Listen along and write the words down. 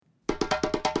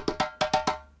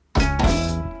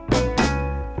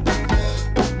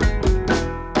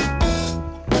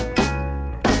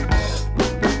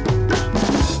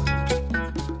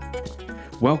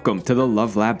Welcome to the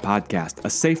Love Lab Podcast, a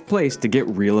safe place to get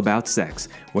real about sex.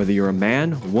 Whether you're a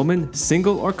man, woman,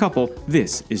 single, or couple,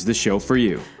 this is the show for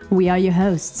you. We are your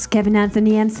hosts, Kevin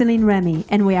Anthony and Celine Remy,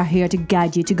 and we are here to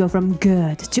guide you to go from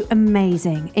good to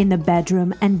amazing in the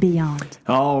bedroom and beyond.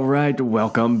 All right,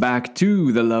 welcome back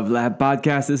to the Love Lab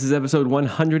Podcast. This is episode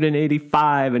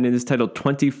 185, and it is titled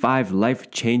 25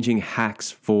 Life-Changing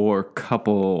Hacks for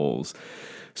Couples.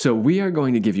 So we are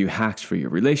going to give you hacks for your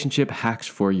relationship, hacks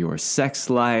for your sex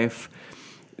life.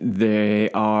 They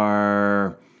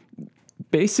are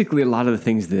basically a lot of the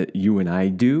things that you and I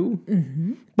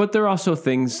do, but there are also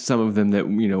things, some of them that,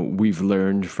 we've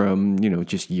learned from,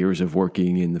 just years of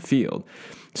working in the field.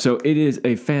 So it is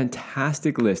a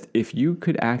fantastic list. If you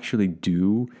could actually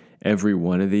do every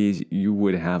one of these, you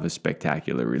would have a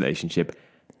spectacular relationship,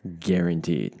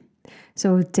 guaranteed.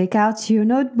 So take out your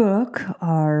notebook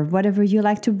or whatever you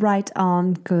like to write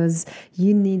on, because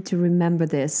you need to remember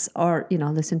this, or,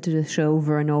 listen to the show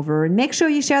over and over. And make sure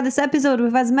you share this episode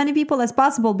with as many people as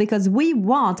possible, because we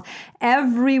want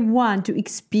everyone to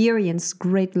experience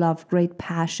great love, great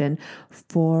passion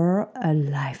for a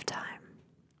lifetime.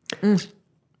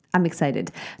 I'm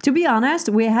excited. To be honest,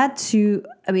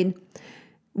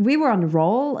 we were on a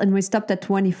roll and we stopped at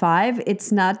 25.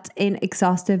 It's not an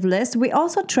exhaustive list. We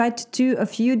also tried to do a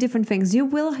few different things. You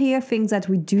will hear things that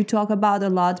we do talk about a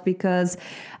lot because,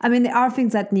 there are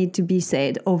things that need to be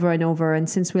said over and over. And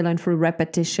since we learn through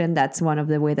repetition, that's one of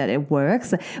the way that it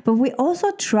works. But we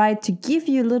also tried to give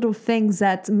you little things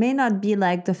that may not be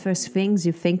like the first things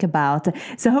you think about.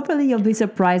 So hopefully you'll be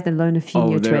surprised and learn a few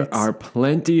new tricks. There are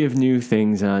plenty of new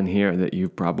things on here that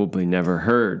you've probably never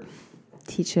heard.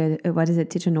 Teach an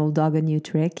old dog a new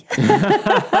trick?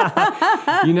 That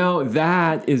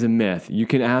is a myth. You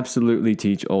can absolutely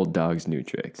teach old dogs new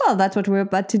tricks. Well, that's what we're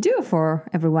about to do for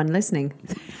everyone listening.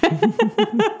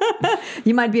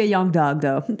 You might be a young dog,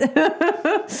 though.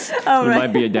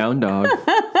 Might be a down dog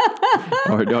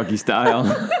or a doggy style.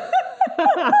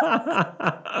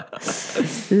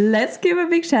 Let's give a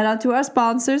big shout out to our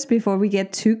sponsors before we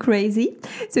get too crazy.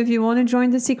 So if you want to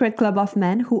join the secret club of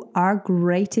men who are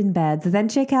great in bed, then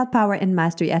check out Power and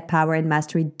Mastery at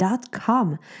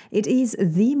powerandmastery.com. It is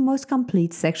the most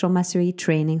complete sexual mastery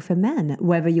training for men.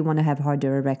 Whether you want to have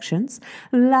harder erections,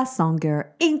 last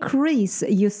longer, increase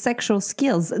your sexual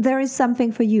skills, there is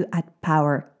something for you at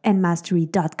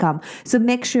powerandmastery.com. So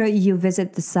make sure you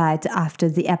visit the site after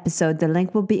the episode. The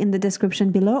link will be in the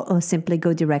description below, or simply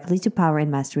go directly to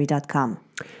powerandmastery.com.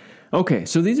 Okay,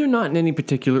 so these are not in any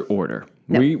particular order.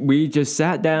 No. We just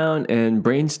sat down and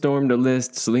brainstormed a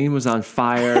list. Celine was on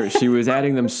fire. She was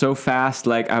adding them so fast,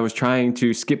 like I was trying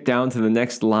to skip down to the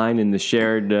next line in the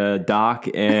shared doc,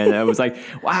 and I was like,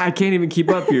 wow, I can't even keep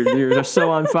up. You're so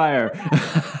on fire.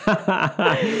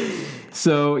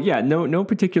 So, no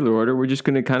particular order. We're just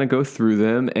going to kind of go through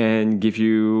them and give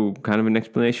you kind of an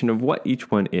explanation of what each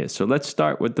one is. So let's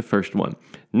start with the first one.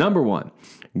 Number 1,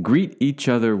 greet each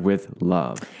other with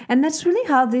love. And that's really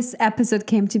how this episode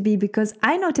came to be, because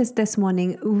I noticed this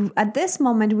morning, at this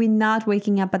moment, we're not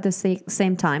waking up at the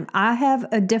same time. I have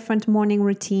a different morning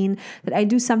routine that I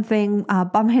do something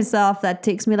by myself that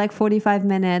takes me like 45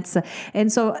 minutes.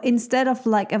 And so instead of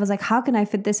I was like, how can I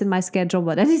fit this in my schedule?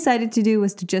 What I decided to do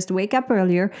was to just wake up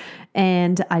earlier,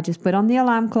 and I just put on the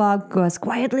alarm clock, go as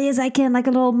quietly as I can, like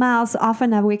a little mouse.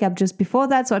 Often I wake up just before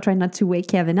that, so I try not to wake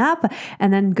Kevin up,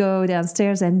 and then go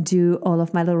downstairs and do all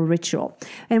of my little ritual.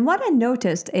 And what I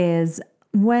noticed is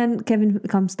when Kevin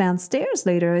comes downstairs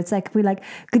later, it's like we're like,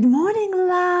 good morning,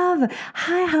 love.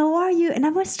 Hi, how are you? And I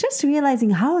was just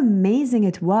realizing how amazing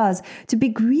it was to be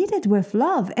greeted with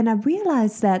love. And I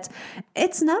realized that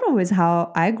it's not always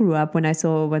how I grew up when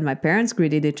my parents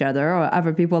greeted each other or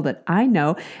other people that I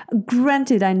know.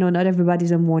 Granted, I know not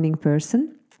everybody's a morning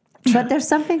person. But there's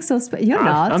something so special. You're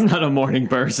not. I'm not a morning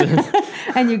person.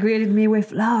 And you greeted me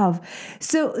with love.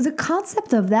 So the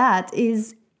concept of that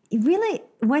is really,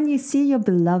 when you see your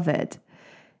beloved,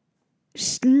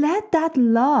 let that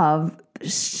love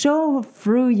show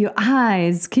through your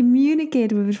eyes,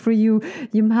 communicate with it through your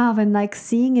mouth, and like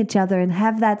seeing each other and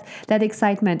have that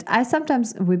excitement. I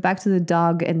sometimes, we're back to the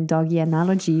dog and doggy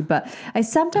analogy, but I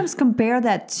sometimes compare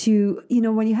that to,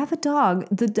 when you have a dog,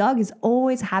 the dog is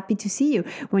always happy to see you.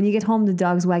 When you get home, the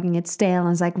dog's wagging its tail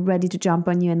and is like ready to jump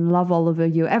on you and love all over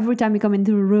you. Every time you come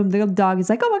into a room, the dog is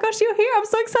like, oh my gosh, you're here. I'm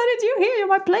so excited you're here. You're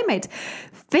my playmate.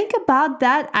 Think about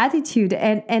that attitude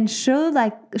and show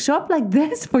up like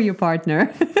this for your partner.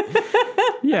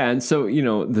 Yeah, and so,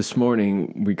 this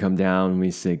morning we come down, we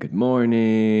say good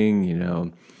morning,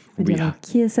 We do a little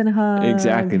kiss and hug.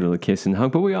 Exactly, a little kiss and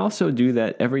hug. But we also do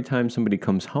that every time somebody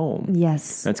comes home.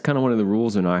 Yes. That's kind of one of the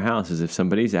rules in our house is if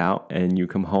somebody's out and you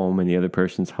come home and the other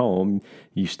person's home,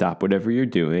 you stop whatever you're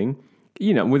doing.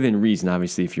 Within reason,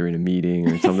 obviously, if you're in a meeting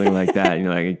or something like that,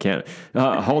 I can't,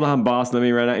 hold on, boss, let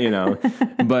me run out,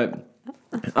 But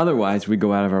otherwise, we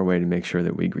go out of our way to make sure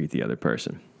that we greet the other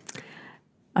person.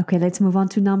 Okay, let's move on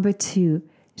to number 2.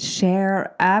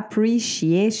 Share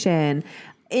appreciation.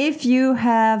 If you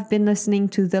have been listening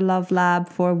to the Love Lab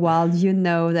for a while, you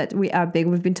know that we are big.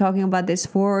 We've been talking about this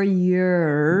for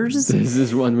years. This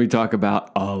is one we talk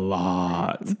about a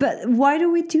lot. But why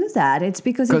do we do that? It's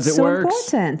because it's so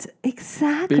important.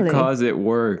 Exactly. Because it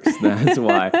works. That's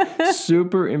why.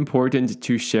 Super important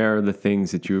to share the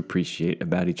things that you appreciate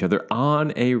about each other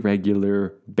on a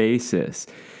regular basis.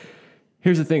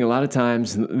 Here's the thing. A lot of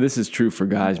times, this is true for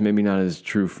guys, maybe not as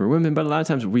true for women, but a lot of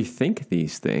times we think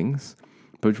these things,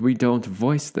 but we don't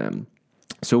voice them.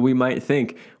 So we might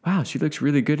think, wow, she looks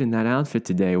really good in that outfit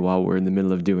today while we're in the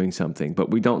middle of doing something. But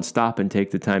we don't stop and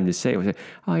take the time to say,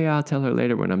 oh yeah, I'll tell her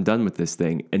later when I'm done with this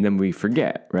thing. And then we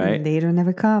forget, right? Later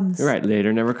never comes. Right,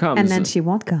 later never comes. And then she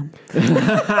won't come.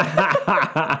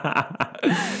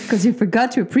 Because you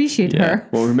forgot to appreciate her.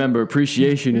 Well, remember,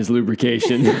 appreciation is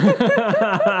lubrication.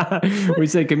 We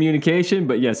say communication,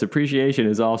 but yes, appreciation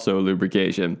is also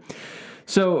lubrication.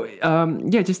 So,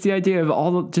 just the idea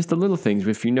of just the little things.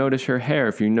 If you notice her hair,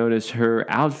 if you notice her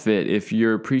outfit, if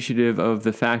you're appreciative of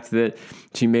the fact that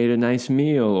she made a nice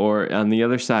meal, or on the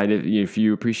other side, if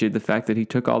you appreciate the fact that he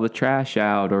took all the trash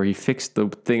out, or he fixed the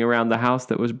thing around the house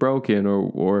that was broken,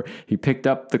 or he picked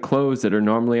up the clothes that are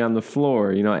normally on the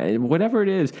floor, whatever it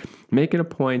is, make it a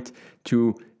point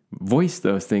to voice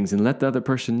those things and let the other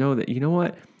person know that, you know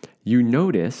what, you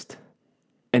noticed.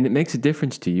 And it makes a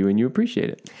difference to you and you appreciate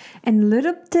it. And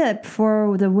little tip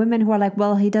for the women who are like,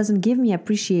 well, he doesn't give me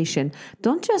appreciation.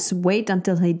 Don't just wait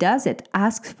until he does it.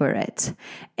 Ask for it.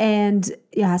 And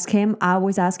ask him, I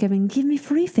always ask him, and give me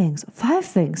 3 things, 5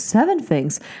 things, 7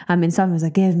 things. I mean, sometimes I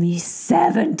give me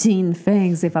 17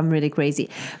 things if I'm really crazy.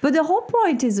 But the whole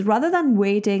point is rather than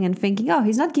waiting and thinking, oh,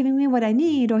 he's not giving me what I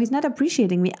need or he's not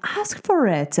appreciating me, ask for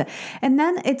it. And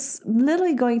then it's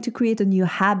literally going to create a new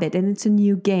habit and it's a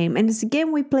new game. And it's a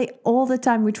game we play all the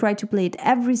time. We try to play it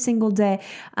every single day.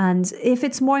 And if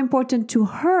it's more important to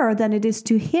her than it is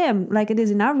to him, like it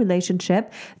is in our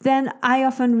relationship, then I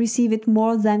often receive it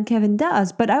more than Kevin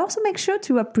does. But I also make sure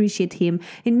to appreciate him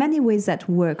in many ways that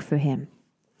work for him.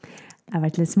 All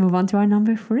right, let's move on to our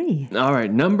number 3. All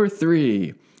right, number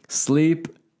 3, sleep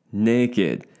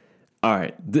naked. All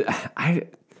right,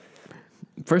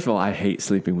 first of all, I hate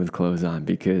sleeping with clothes on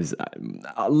because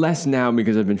less now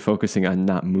because I've been focusing on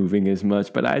not moving as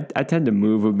much, but I tend to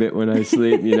move a bit when I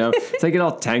sleep, So I get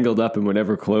all tangled up in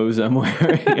whatever clothes I'm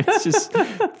wearing. It's just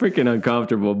freaking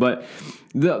uncomfortable. But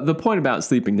the point about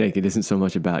sleeping naked isn't so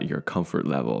much about your comfort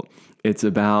level. It's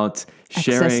about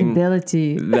sharing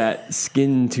that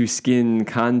skin-to-skin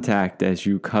contact as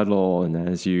you cuddle and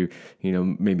as you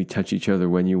maybe touch each other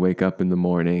when you wake up in the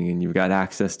morning and you've got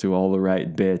access to all the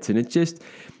right bits. And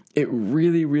it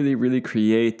really, really, really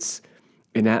creates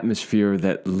an atmosphere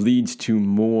that leads to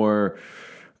more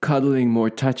cuddling, more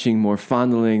touching, more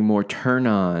fondling, more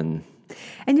turn-on.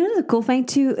 And the cool thing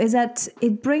too is that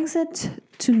it brings it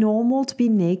to normal to be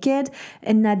naked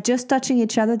and that just touching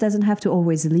each other doesn't have to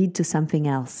always lead to something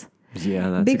else. Yeah,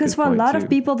 that's because a good for a lot too. Of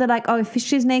people, they're like, oh, if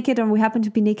she's naked and we happen to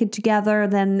be naked together,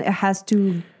 then it has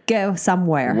to go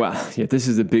somewhere. Well, yeah, this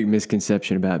is a big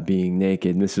misconception about being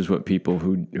naked. And this is what people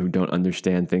who don't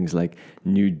understand things like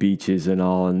nude beaches and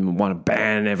all and want to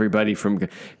ban everybody from,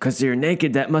 because you're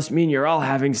naked, that must mean you're all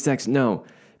having sex. No.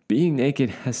 Being naked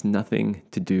has nothing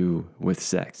to do with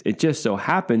sex. It just so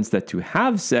happens that to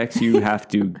have sex, you have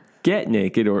to get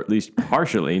naked or at least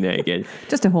partially naked.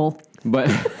 Just a hole. But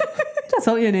that's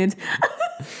all you need.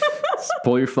 Just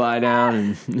pull your fly down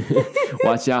and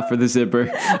watch out for the zipper.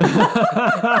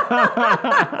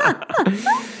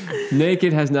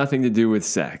 Naked has nothing to do with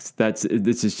sex.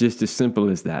 This is just as simple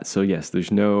as that. So yes,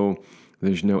 there's no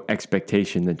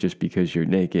expectation that just because you're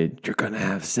naked, you're going to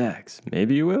have sex.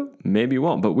 Maybe you will, maybe you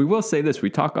won't. But we will say this. We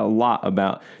talk a lot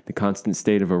about the constant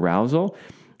state of arousal.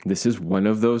 This is one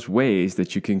of those ways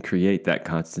that you can create that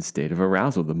constant state of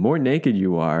arousal. The more naked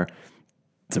you are,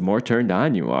 the more turned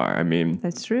on you are. I mean,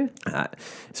 that's true.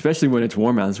 Especially when it's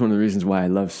warm out. That's one of the reasons why I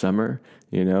love summer,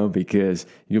 because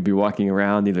you'll be walking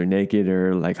around either naked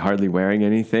or like hardly wearing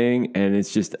anything. And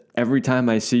it's just every time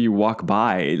I see you walk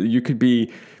by, you could be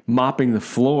mopping the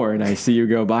floor and I see you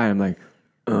go by. I'm like,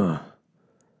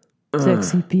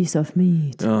 sexy piece of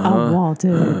meat. I want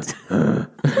it.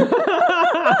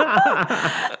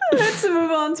 Let's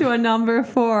move on to to a number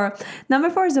 4. Number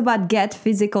 4 is about get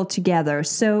physical together.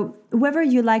 So whether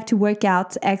you like to work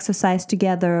out, exercise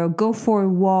together, go for a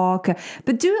walk,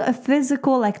 but do a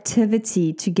physical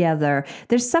activity together.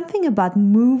 There's something about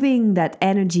moving that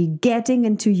energy, getting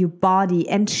into your body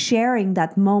and sharing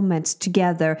that moment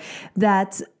together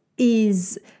that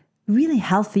is really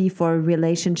healthy for a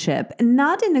relationship.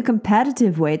 Not in a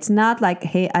competitive way. It's not like,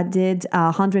 hey, I did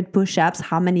 100 push-ups.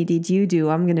 How many did you do?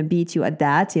 I'm going to beat you at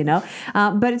that,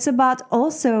 But it's about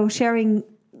also sharing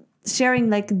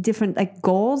like different like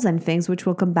goals and things, which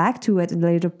we'll come back to at a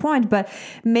later point. But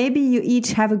maybe you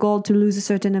each have a goal to lose a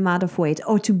certain amount of weight,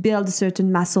 or to build a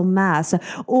certain muscle mass,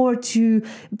 or to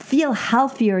feel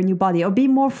healthier in your body, or be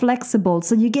more flexible.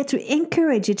 So you get to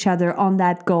encourage each other on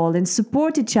that goal and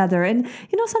support each other. And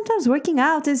sometimes working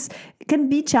out can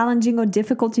be challenging or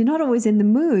difficult. You're not always in the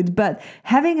mood, but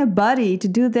having a buddy to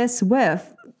do this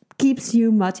with keeps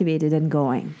you motivated and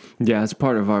going. Yeah, it's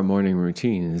part of our morning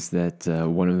routine is that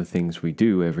one of the things we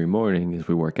do every morning is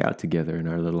we work out together in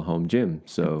our little home gym.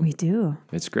 So we do.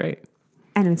 It's great.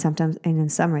 And in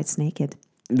summer it's naked.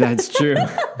 That's true.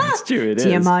 That's true. It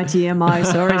TMI.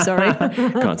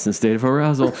 Sorry. Constant state of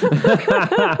arousal.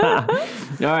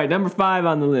 All right, number 5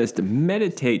 on the list,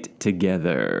 meditate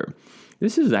together.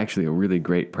 This is actually a really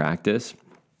great practice.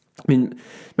 I mean,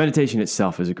 meditation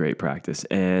itself is a great practice,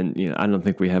 and I don't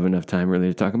think we have enough time really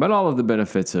to talk about all of the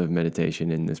benefits of meditation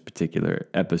in this particular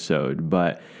episode.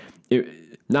 But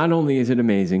not only is it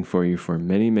amazing for you for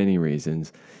many, many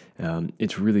reasons,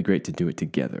 it's really great to do it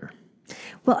together.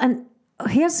 Well, and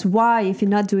here's why, if you're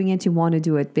not doing it, you want to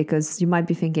do it, because you might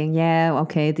be thinking, yeah,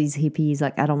 okay, these hippies,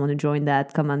 like, I don't want to join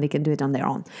that. Come on, they can do it on their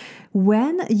own.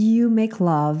 When you make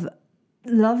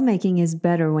lovemaking is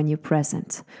better when you're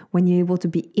present, when you're able to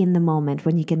be in the moment,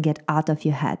 when you can get out of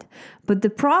your head. But the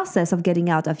process of getting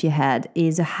out of your head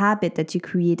is a habit that you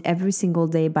create every single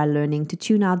day by learning to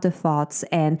tune out the thoughts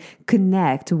and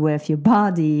connect with your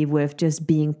body, with just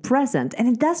being present. And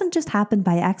it doesn't just happen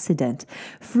by accident.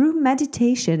 Through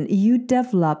meditation, you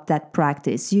develop that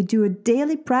practice. You do a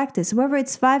daily practice, whether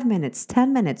it's 5 minutes,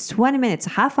 10 minutes, 20 minutes,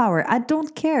 half hour. I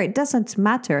don't care. It doesn't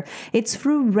matter. It's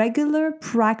through regular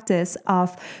practice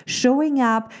of showing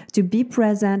up to be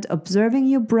present, observing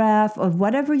your breath, or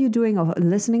whatever you're doing, or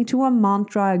listening to a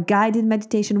mantra, a guided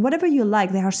meditation, whatever you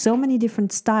like. There are so many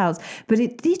different styles, but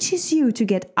it teaches you to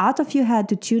get out of your head,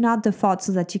 to tune out the thoughts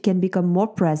so that you can become more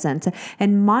present.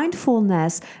 And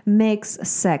mindfulness makes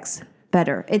sex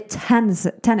better. It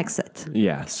 10x it.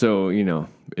 Yeah. So,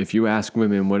 if you ask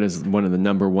women what is one of the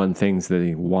number one things that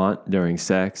they want during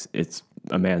sex, it's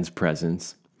a man's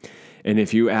presence. And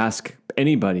if you ask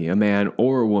anybody, a man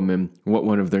or a woman, what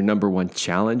one of their number one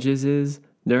challenges is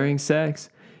during sex,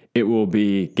 it will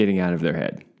be getting out of their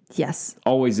head. Yes.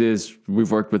 Always is.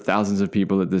 We've worked with thousands of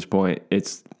people at this point.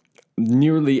 It's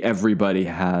nearly everybody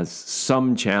has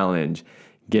some challenge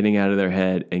getting out of their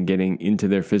head and getting into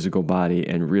their physical body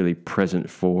and really present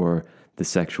for the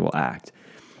sexual act.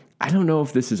 I don't know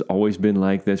if this has always been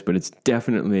like this, but it's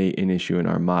definitely an issue in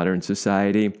our modern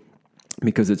society,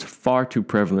 because it's far too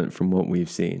prevalent from what we've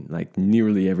seen. Like,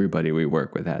 nearly everybody we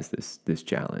work with has this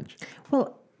challenge.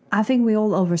 Well, I think we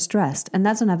all overstressed. And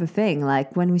that's another thing.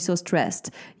 Like, when we're so stressed,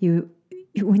 when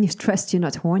you're stressed, you're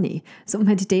not horny. So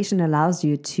meditation allows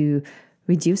you to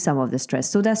reduce some of the stress.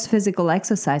 So that's physical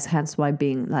exercise, hence why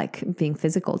being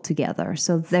physical together.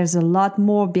 So there's a lot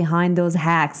more behind those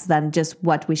hacks than just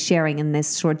what we're sharing in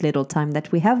this short little time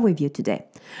that we have with you today.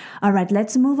 All right,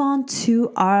 let's move on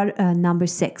to our number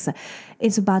 6.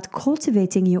 It's about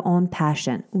cultivating your own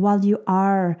passion. While you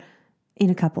are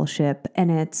in a coupleship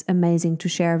and it's amazing to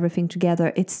share everything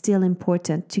together, it's still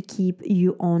important to keep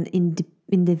your own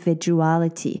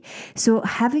individuality. So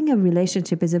having a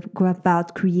relationship is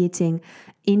about creating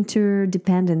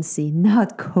interdependency,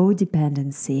 not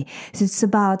codependency. So it's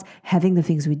about having the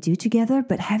things we do together,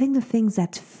 but having the things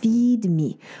that feed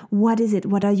me. What is it?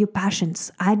 What are your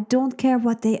passions? I don't care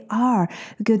what they are.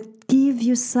 Give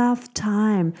yourself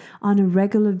time on a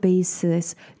regular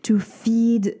basis to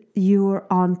feed your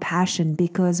own passion,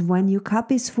 because when your cup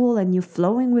is full and you're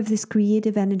flowing with this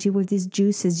creative energy, with these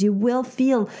juices, you will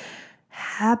feel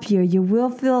happier, you will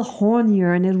feel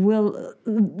hornier, and it will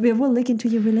leak into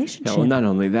your relationship. Yeah, well, not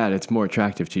only that, it's more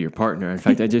attractive to your partner. In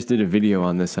fact, I just did a video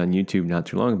on this on YouTube not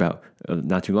too long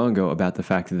ago about the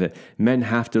fact that men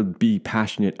have to be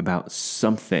passionate about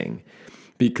something,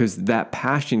 because that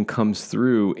passion comes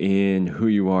through in who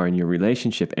you are in your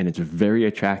relationship, and it's very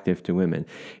attractive to women.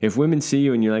 If women see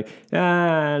you and you're like,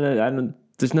 I don't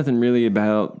there's nothing really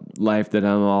about life that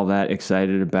I'm all that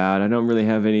excited about. I don't really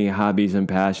have any hobbies I'm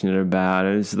passionate about.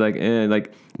 And it's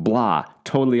like blah,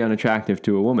 totally unattractive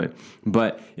to a woman.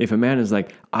 But if a man is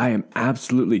like, I am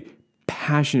absolutely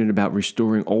passionate about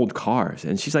restoring old cars,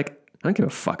 and she's like, I don't give a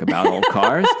fuck about old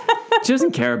cars. She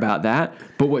doesn't care about that.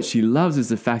 But what she loves is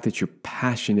the fact that you're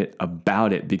passionate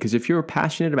about it. Because if you're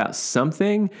passionate about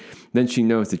something, then she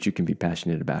knows that you can be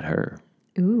passionate about her.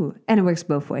 Ooh, and it works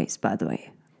both ways, by the way,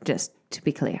 just to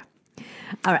be clear.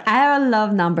 All right, I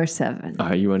love number 7. All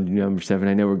right, you want to do number 7?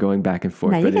 I know we're going back and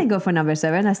forth. Now you can go for number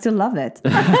 7. I still love it.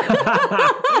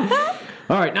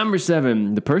 All right, number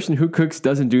 7. The person who cooks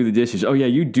doesn't do the dishes. Oh yeah,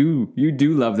 you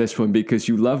do love this one because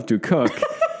you love to cook.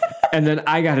 And then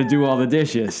I got to do all the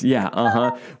dishes. Yeah,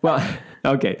 Well,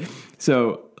 okay.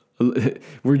 So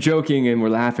we're joking and we're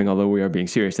laughing, although we are being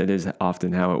serious. That is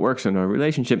often how it works in our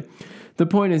relationship. The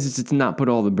point is to not put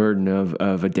all the burden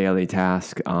of a daily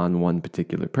task on one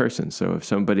particular person. So if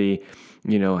somebody,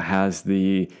 has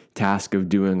the task of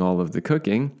doing all of the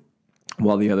cooking,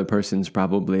 while the other person's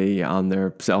probably on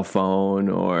their cell phone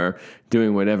or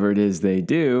doing whatever it is they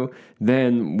do,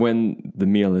 then when the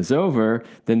meal is over,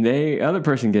 then the other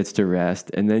person gets to rest,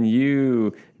 and then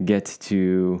you get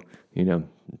to,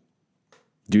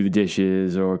 do the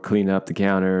dishes or clean up the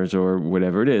counters or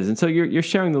whatever it is. And so you're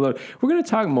sharing the load. We're going to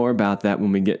talk more about that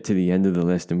when we get to the end of the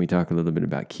list, and we talk a little bit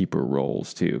about keeper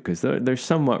roles too, because they're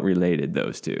somewhat related,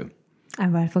 those two. All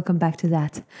right, we'll come back to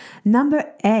that. Number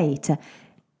 8.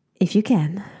 If you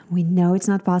can, we know it's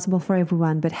not possible for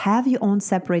everyone, but have your own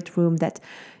separate room that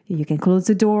you can close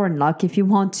the door and lock if you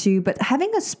want to, but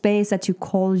having a space that you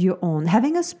call your own,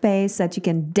 having a space that you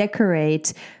can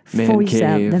decorate for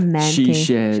yourself, the man cave.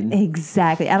 Shed.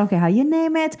 Exactly. I don't care how you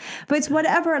name it, but it's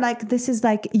whatever, like this is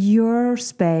like your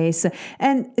space.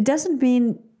 And it doesn't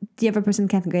mean the other person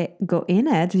can't go in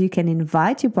it. You can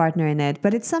invite your partner in it,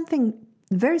 but it's something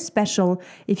very special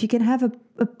if you can have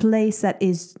a place that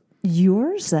is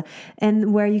yours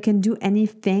and where you can do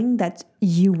anything that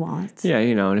you want. Yeah,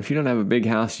 and if you don't have a big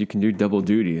house, you can do double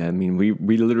duty. I mean,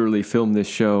 we literally filmed this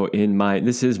show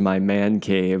this is my man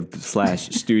cave /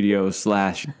 studio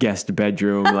 / guest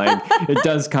bedroom. Like, it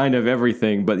does kind of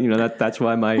everything, but that's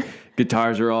why my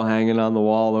guitars are all hanging on the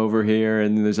wall over here,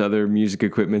 and there's other music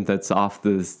equipment that's off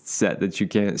the set that you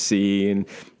can't see, and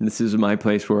this is my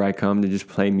place where I come to just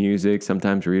play music,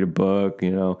 sometimes read a book,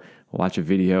 watch a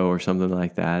video or something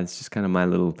like that. It's just kind of my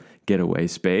little getaway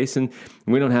space. And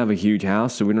we don't have a huge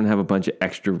house, so we don't have a bunch of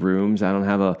extra rooms. I don't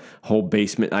have a whole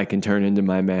basement I can turn into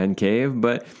my man cave.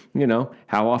 But,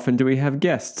 how often do we have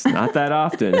guests? Not that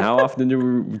often. How often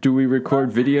do we record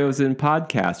videos and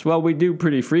podcasts? Well, we do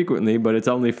pretty frequently, but it's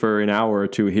only for an hour or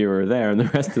two here or there. And the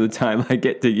rest of the time I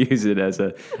get to use it as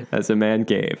a man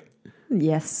cave.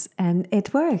 Yes, and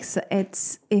it works.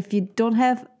 It's if you don't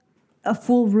have a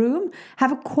full room,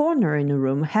 have a corner in a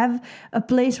room, have a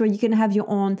place where you can have your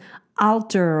own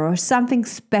altar or something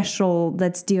special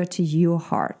that's dear to your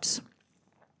heart.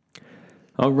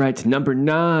 All right, number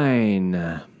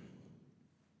 9.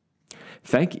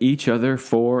 Thank each other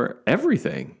for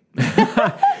everything.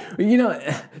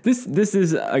 This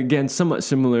is, again, somewhat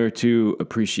similar to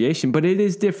appreciation, but it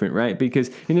is different, right? Because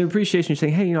in an appreciation, you're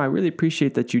saying, hey, I really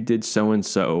appreciate that you did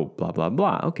so-and-so, blah, blah,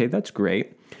 blah. Okay, that's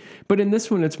great. But in this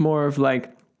one, it's more of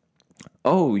like,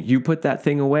 oh, you put that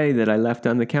thing away that I left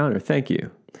on the counter. Thank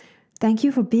you. Thank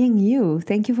you for being you.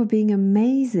 Thank you for being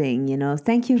amazing.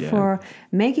 Thank you for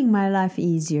making my life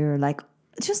easier. Like,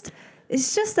 it's just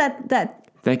that.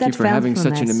 Thank you for having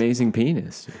such an amazing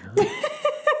penis.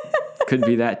 Could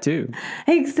be that too.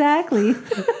 Exactly.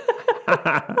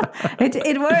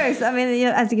 It works. I mean,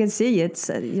 as you can see, it's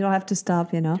you don't have to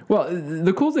stop. Well,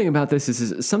 the cool thing about this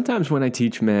is sometimes when I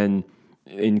teach men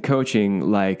in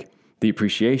coaching, like the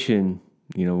appreciation,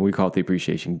 we call it the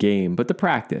appreciation game, but the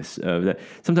practice of that.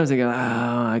 Sometimes they go,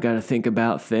 I got to think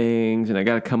about things and I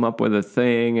got to come up with a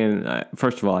thing. And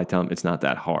first of all, I tell them it's not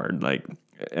that hard.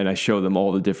 And I show them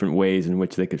all the different ways in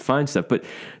which they could find stuff. But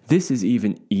this is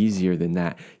even easier than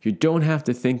that. You don't have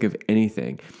to think of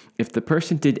anything. If the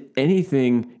person did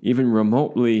anything even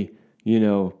remotely,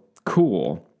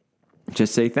 cool,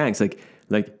 just say thanks.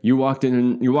 Like you walked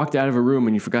out of a room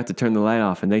and you forgot to turn the light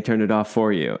off and they turned it off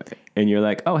for you. And you're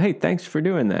like, oh, hey, thanks for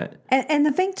doing that. And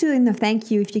the thing too, in the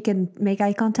thank you, if you can make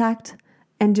eye contact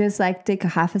and just take a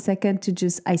half a second to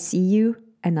just, I see you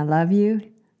and I love you.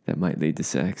 That might lead to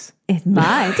sex. It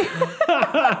might.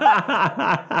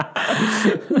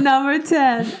 Number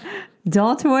 10.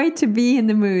 Don't wait to be in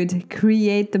the mood.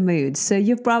 Create the mood. So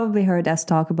you've probably heard us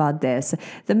talk about this.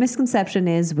 The misconception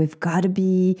is we've got to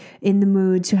be in the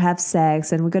mood to have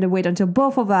sex and we're going to wait until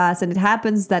both of us. And it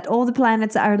happens that all the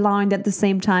planets are aligned at the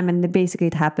same time. And basically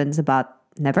it happens about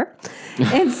never.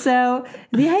 And so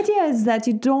the idea is that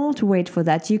you don't wait for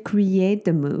that. You create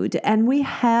the mood. And we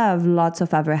have lots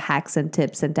of other hacks and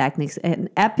tips and techniques and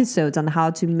episodes on how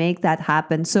to make that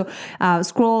happen. So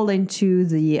scroll into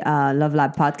the Love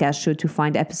Lab podcast show to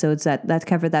find episodes that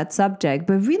cover that subject.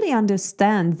 But really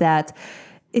understand that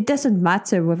it doesn't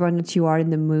matter whether or not you are in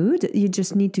the mood. You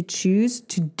just need to choose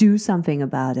to do something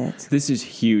about it. This is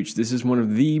huge. This is one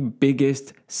of the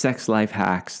biggest sex life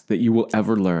hacks that you will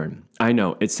ever learn. I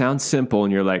know it sounds simple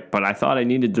and you're like, but I thought I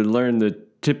needed to learn the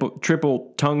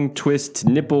triple tongue twist,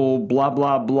 nipple, blah,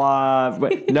 blah, blah.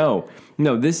 But no,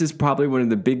 this is probably one of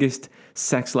the biggest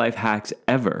sex life hacks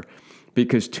ever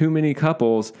because too many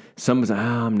couples, someone's like,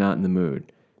 I'm not in the mood.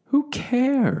 Who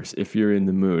cares if you're in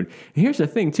the mood? And here's the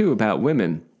thing, too, about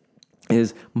women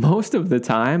is most of the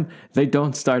time, they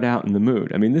don't start out in the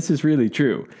mood. I mean, this is really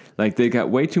true. Like, they got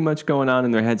way too much going on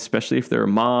in their head, especially if they're a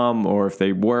mom or if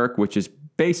they work, which is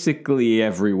basically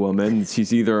every woman.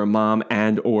 She's either a mom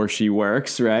and or she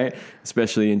works, right?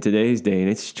 Especially in today's day. And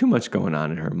it's too much going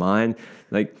on in her mind.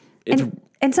 Like, it's...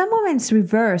 And some women it's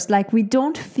reversed. Like we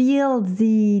don't feel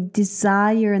the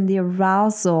desire and the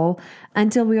arousal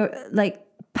until we are like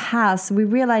we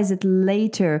realize it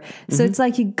later. So it's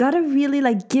like you gotta really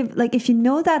like give, like if you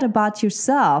know that about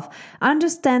yourself,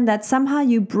 understand that somehow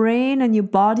your brain and your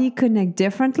body connect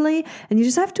differently and you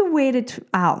just have to wait it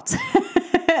out.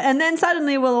 And then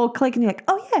suddenly it will all click and you're like,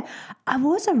 oh yeah, I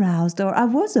was aroused or I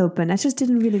was open. I just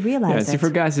didn't really realize it. See, for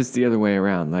guys, it's the other way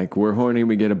around. Like we're horny,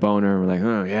 we get a boner, and we're like,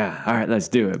 oh yeah, all right, let's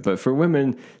do it. But for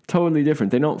women, totally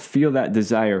different. They don't feel that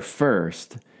desire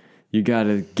first. You got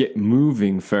to get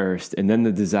moving first, and then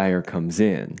the desire comes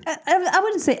in. I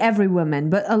wouldn't say every woman,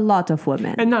 but a lot of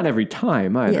women. And not every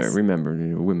time either. Yes. Remember,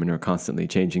 women are constantly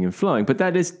changing and flowing. But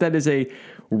that is a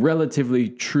relatively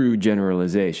true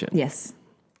generalization. Yes.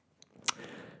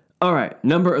 All right,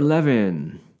 number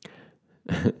 11.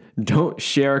 Don't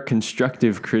share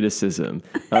constructive criticism.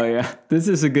 Oh, yeah. This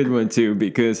is a good one, too,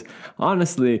 because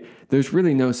honestly, there's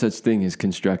really no such thing as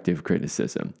constructive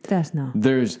criticism.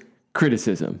 There's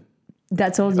criticism.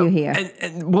 That's all you hear.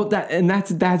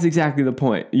 That's exactly the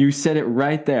point. You said it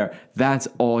right there. That's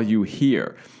all you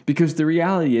hear. Because the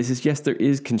reality is yes, there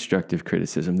is constructive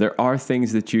criticism. There are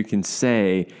things that you can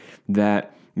say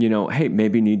that, you know, hey,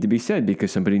 maybe need to be said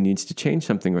because somebody needs to change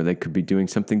something or they could be doing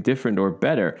something different or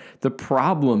better. The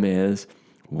problem is,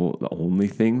 well, the only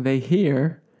thing they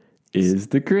hear is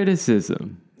the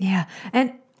criticism. Yeah.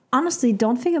 And honestly,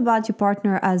 don't think about your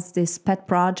partner as this pet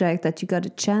project that you got to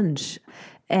change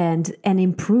and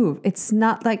improve. It's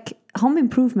not like home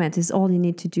improvement is all you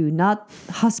need to do, not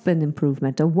husband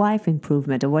improvement or wife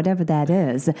improvement or whatever that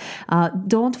is.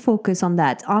 Don't focus on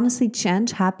that. Honestly,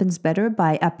 change happens better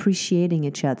by appreciating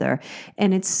each other.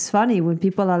 And it's funny when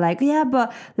people are like, yeah,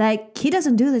 but like he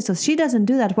doesn't do this or she doesn't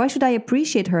do that. Why should I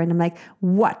appreciate her? And I'm like,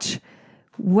 watch.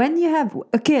 When you have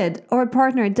a kid or a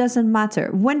partner, it doesn't matter.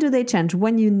 When do they change?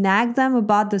 When you nag them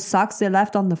about the socks they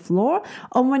left on the floor?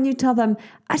 Or when you tell them,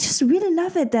 I just really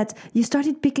love it that you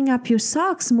started picking up your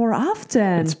socks more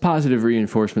often. It's positive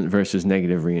reinforcement versus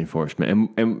negative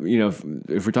reinforcement. And you know,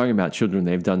 if we're talking about children,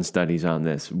 they've done studies on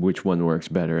this, which one works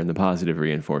better, and the positive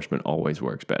reinforcement always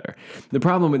works better. The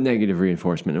problem with negative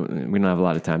reinforcement, we don't have a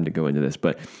lot of time to go into this,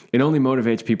 but it only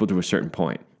motivates people to a certain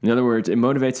point. In other words, it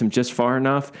motivates them just far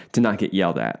enough to not get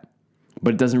yelled at.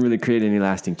 But it doesn't really create any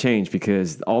lasting change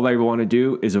because all they want to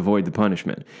do is avoid the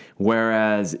punishment.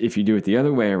 Whereas if you do it the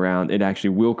other way around, it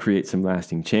actually will create some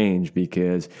lasting change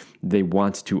because they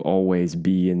want to always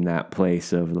be in that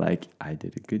place of like, I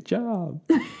did a good job.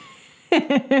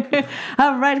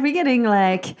 All right, we're getting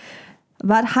like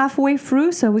about halfway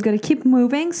through, so we're going to keep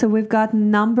moving. So we've got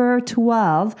number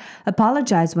 12,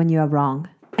 apologize when you are wrong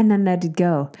and then let it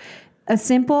go. A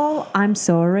simple, I'm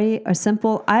sorry, a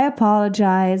simple, I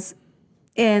apologize,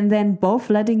 and then both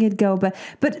letting it go.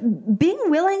 But being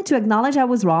willing to acknowledge I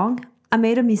was wrong, I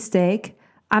made a mistake,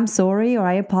 I'm sorry, or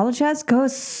I apologize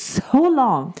goes so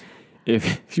long.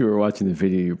 If you were watching the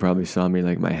video, you probably saw me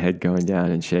like my head going down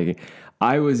and shaking.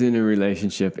 I was in a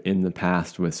relationship in the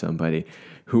past with somebody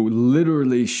who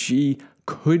literally she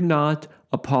could not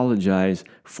apologize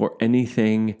for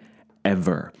anything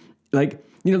ever. Like,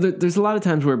 you know, there's a lot of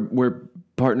times where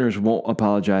partners won't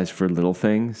apologize for little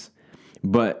things,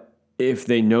 but if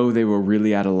they know they were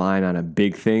really out of line on a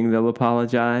big thing, they'll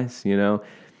apologize, you know?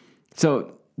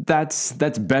 So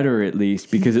that's better at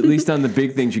least, because at least on the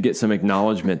big things you get some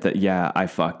acknowledgement that, yeah, I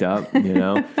fucked up, you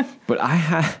know. But I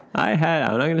had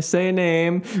I'm not gonna say a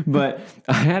name, but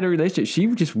I had a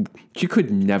relationship. She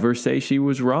could never say she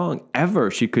was wrong ever.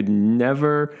 She could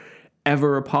never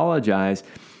ever apologize.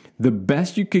 The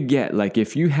best you could get, like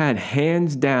if you had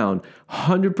hands down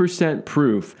 100%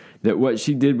 proof that what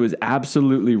she did was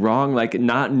absolutely wrong, like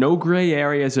no gray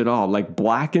areas at all, like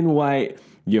black and white,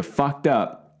 you fucked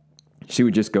up, she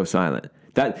would just go silent.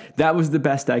 That was the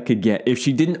best I could get. If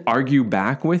she didn't argue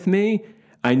back with me,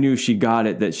 I knew she got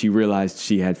it, that she realized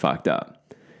she had fucked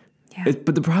up. Yeah.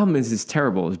 But the problem is, it's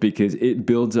terrible, is because it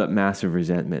builds up massive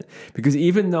resentment. Because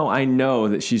even though I know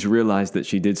that she's realized that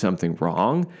she did something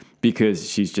wrong, because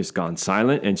she's just gone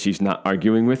silent and she's not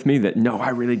arguing with me that, no,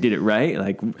 I really did it right.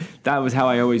 Like, that was how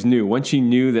I always knew. Once she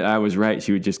knew that I was right,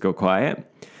 she would just go quiet.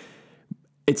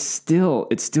 It still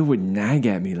would nag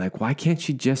at me. Like, why can't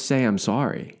she just say, I'm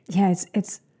sorry? Yeah,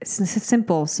 it's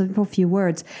simple few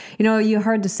words. You know, you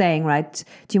heard the saying, right?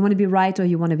 Do you want to be right or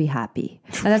you want to be happy?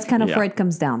 And that's kind of Yeah. where it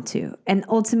comes down to. And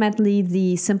ultimately,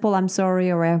 the simple "I'm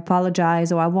sorry" or "I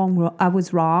apologize" or "I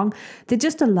was wrong," they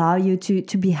just allow you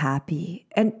to be happy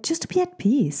and just to be at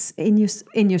peace in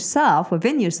yourself,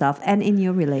 within yourself, and in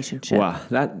your relationship. Wow,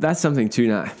 that's something too.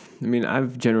 Now, I mean,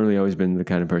 I've generally always been the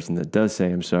kind of person that does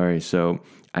say I'm sorry, so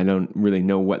I don't really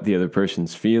know what the other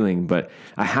person's feeling, but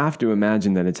I have to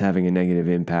imagine that it's having a negative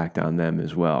impact on them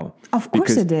as well. Of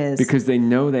course it is. Because they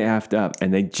know they effed up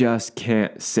and they just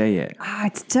can't say it.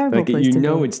 It's a terrible Like, place you to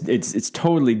know, be. it's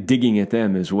totally digging at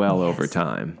them as well Yes. over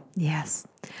time. Yes.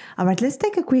 All right, let's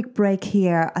take a quick break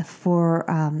here for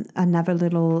another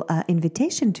little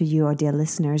invitation to you, our dear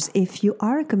listeners. If you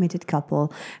are a committed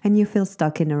couple and you feel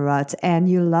stuck in a rut and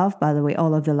you love, by the way,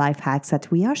 all of the life hacks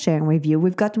that we are sharing with you,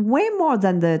 we've got way more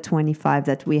than the 25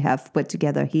 that we have put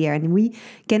together here. And we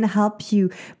can help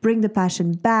you bring the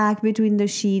passion back between the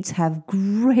sheets, have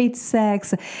great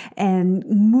sex, and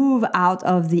move out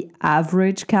of the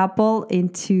average couple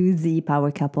into the power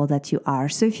couple that you are.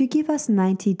 So if you give us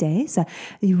 90 days,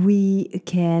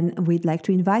 we'd like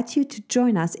to invite you to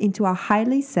join us into our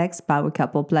Highly Sex Power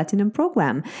Couple Platinum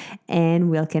program, and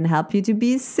we can help you to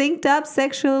be synced up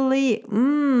sexually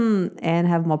and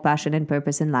have more passion and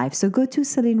purpose in life. So go to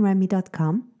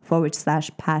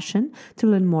CelineRemy.com/passion to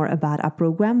learn more about our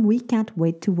program. We can't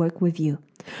wait to work with you.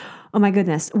 Oh my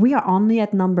goodness, we are only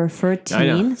at number 13. I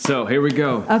know. So here we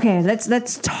go. Okay,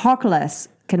 let's talk less.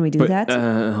 Can we do that?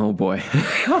 Oh boy,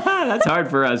 that's hard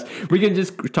for us. We can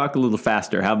just talk a little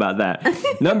faster. How about that?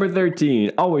 Number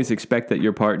 13, always expect that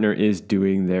your partner is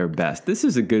doing their best. This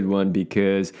is a good one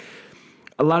because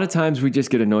a lot of times we just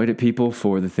get annoyed at people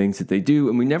for the things that they do,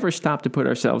 and we never stop to put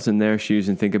ourselves in their shoes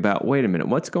and think about, wait a minute,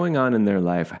 what's going on in their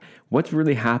life? What's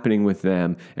really happening with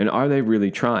them? And are they really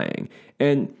trying?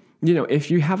 And, you know, if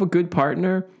you have a good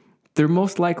partner, they're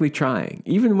most likely trying.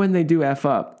 Even when they do F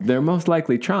up, they're most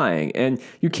likely trying. And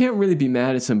you can't really be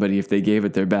mad at somebody if they gave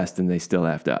it their best and they still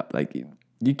effed up. Like,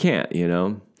 you can't, you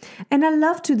know? And I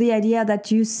love to the idea that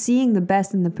you seeing the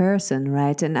best in the person,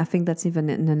 right? And I think that's even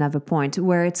in another point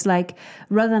where it's like,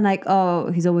 rather than like, oh,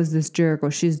 he's always this jerk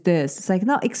or she's this. It's like,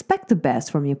 no, expect the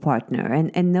best from your partner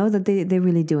and know that they're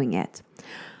really doing it.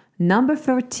 Number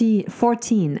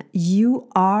 14, you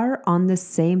are on the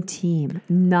same team,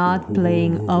 not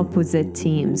playing opposite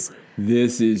teams.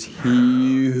 This is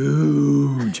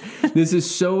huge. This is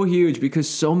so huge because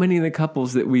so many of the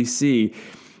couples that we see,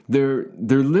 they're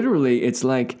literally, it's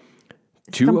like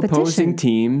two opposing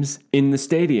teams in the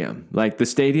stadium. Like the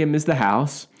stadium is the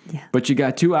house, but you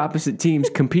got two opposite teams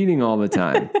competing all the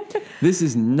time. This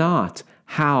is not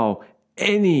how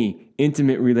any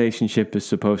intimate relationship is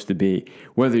supposed to be.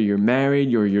 Whether you're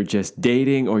married or you're just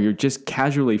dating or you're just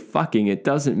casually fucking, it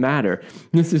doesn't matter.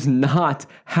 This is not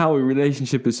how a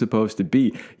relationship is supposed to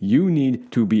be. You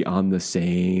need to be on the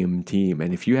same team.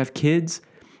 And if you have kids,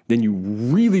 then you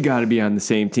really got to be on the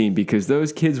same team because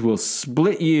those kids will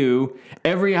split you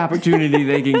every opportunity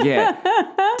they can get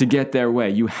to get their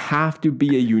way. You have to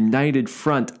be a united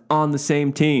front on the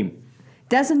same team.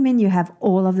 Doesn't mean you have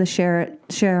all of the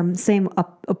same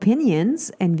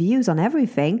opinions and views on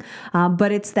everything,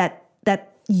 but it's that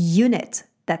unit,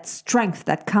 that strength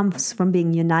that comes from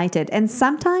being united. And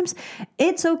sometimes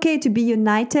it's okay to be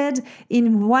united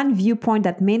in one viewpoint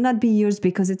that may not be yours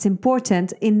because it's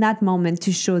important in that moment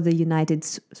to show the united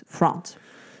front.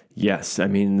 Yes, I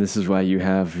mean, this is why you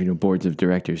have, boards of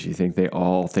directors. You think they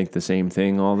all think the same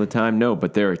thing all the time? No,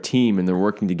 but they're a team and they're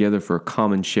working together for a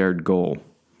common shared goal.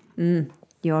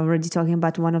 You're already talking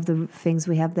about one of the things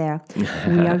we have there.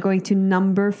 We are going to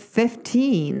number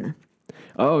 15.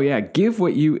 Oh, yeah. Give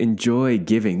what you enjoy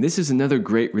giving. This is another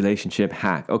great relationship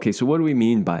hack. Okay, so what do we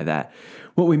mean by that?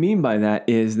 What we mean by that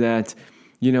is that,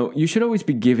 you should always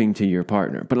be giving to your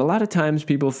partner. But a lot of times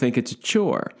people think it's a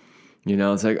chore.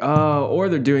 It's like, or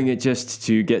they're doing it just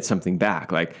to get something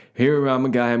back. Like, here, I'm a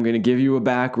guy, I'm going to give you a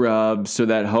back rub so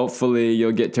that hopefully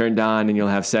you'll get turned on and you'll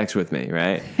have sex with me,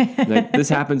 right? Like, this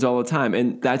happens all the time.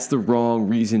 And that's the wrong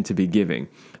reason to be giving.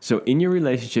 So in your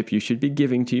relationship, you should be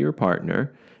giving to your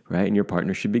partner, right? And your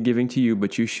partner should be giving to you,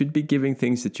 but you should be giving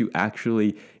things that you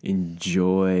actually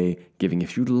enjoy giving.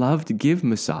 If you love to give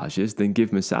massages, then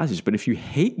give massages. But if you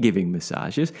hate giving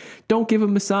massages, don't give a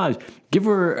massage. Give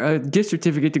her a gift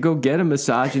certificate to go get a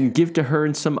massage and give to her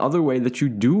in some other way that you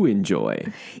do enjoy.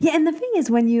 Yeah, and the thing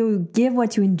is, when you give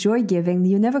what you enjoy giving,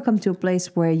 you never come to a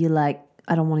place where you like,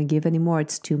 I don't want to give anymore.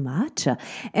 It's too much.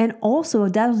 And also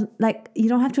that, like, you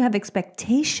don't have to have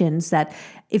expectations that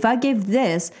if I give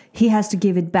this, he has to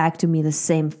give it back to me the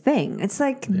same thing. It's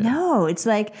like, no, it's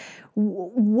like,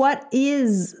 what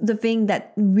is the thing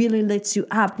that really lifts you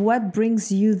up? What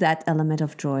brings you that element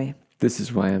of joy? This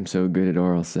is why I'm so good at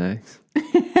oral sex.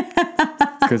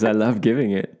 Because I love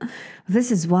giving it.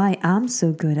 This is why I'm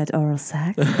so good at oral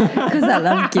sex, because I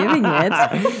love giving it.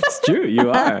 It's true, you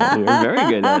are. You're very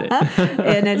good at it.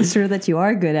 And it's true that you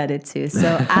are good at it too.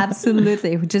 So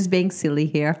absolutely, we're just being silly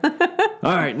here.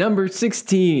 All right, number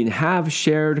 16, have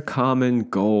shared common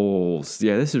goals.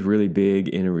 Yeah, this is really big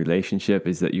in a relationship,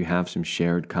 is that you have some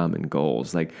shared common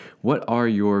goals. Like, what are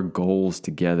your goals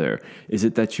together? Is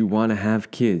it that you want to have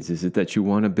kids? Is it that you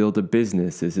want to build a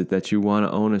business? Is it that you want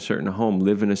to own a certain home,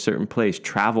 live in a certain place,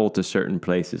 travel to certain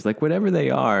places? Like, whatever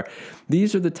they are,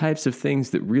 these are the types of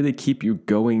things that really keep you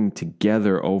going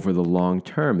together over the long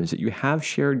term, is that you have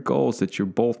shared goals that you're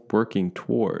both working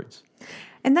towards.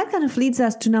 And that kind of leads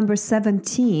us to number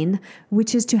 17,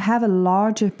 which is to have a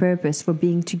larger purpose for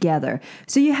being together.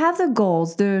 So you have the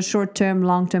goals, the short-term,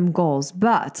 long-term goals,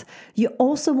 but you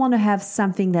also want to have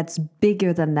something that's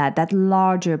bigger than that, that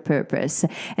larger purpose.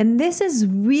 And this is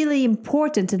really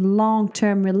important in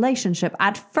long-term relationship.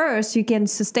 At first, you can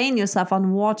sustain yourself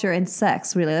on water and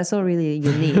sex, really. That's all really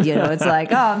you need, It's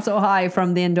like, I'm so high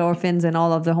from the endorphins and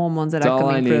all of the hormones that are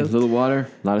coming through. All I need, a little water,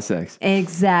 a lot of sex.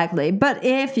 Exactly. But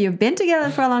if you've been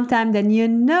together for a long time, then you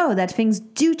know that things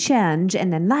do change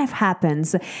and then life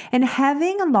happens. And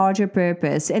having a larger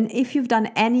purpose, and if you've done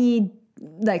any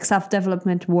like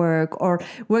self-development work or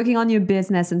working on your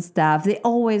business and stuff, they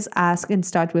always ask and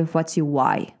start with, what's your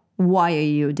why? Why are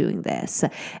you doing this?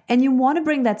 And you want to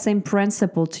bring that same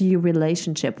principle to your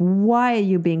relationship. Why are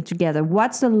you being together?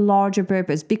 What's the larger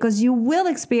purpose? Because you will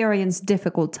experience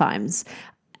difficult times.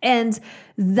 And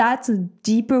that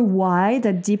deeper why,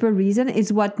 that deeper reason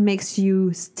is what makes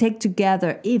you stick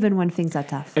together even when things are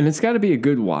tough. And it's got to be a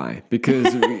good why, because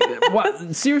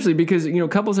seriously, because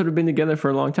couples that have been together for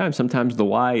a long time, sometimes the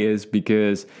why is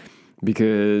because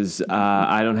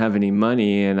I don't have any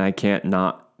money and I can't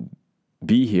not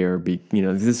be here.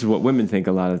 This is what women think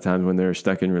a lot of times when they're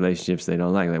stuck in relationships they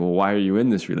don't like. Like, well, why are you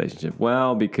in this relationship?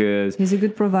 Well, because he's a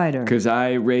good provider. Because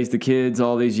I raised the kids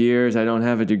all these years. I don't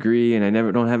have a degree and I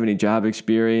don't have any job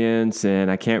experience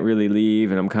and I can't really leave.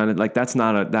 And I'm kind of like, that's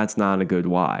not a good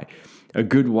why. A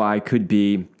good why could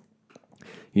be,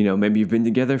 maybe you've been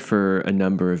together for a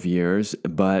number of years,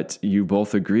 but you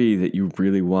both agree that you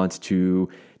really want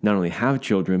to not only have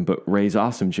children, but raise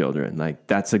awesome children. Like,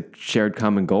 that's a shared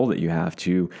common goal that you have,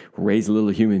 to raise little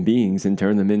human beings and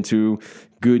turn them into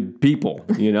good people.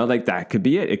 Like, that could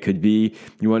be it. It could be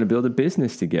you want to build a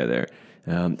business together.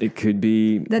 It could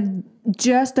be that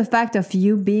just the fact of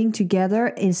you being together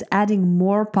is adding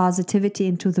more positivity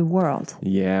into the world.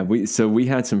 Yeah, we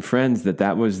had some friends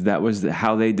that was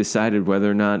how they decided whether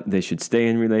or not they should stay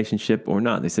in relationship or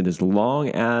not. They said, as long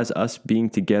as us being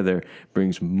together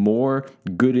brings more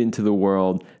good into the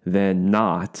world than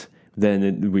not,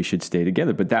 then we should stay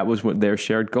together. But that was what their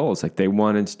shared goals. Like, they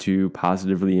wanted to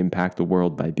positively impact the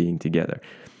world by being together.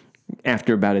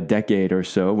 After about a decade or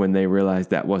so, when they realized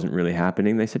that wasn't really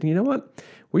happening, they said, you know what?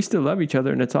 We still love each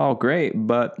other and it's all great,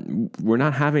 but we're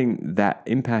not having that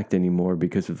impact anymore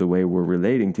because of the way we're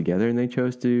relating together, and they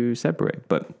chose to separate.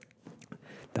 But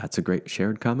that's a great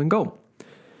shared common goal.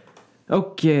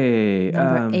 Okay.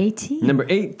 Number 18. Number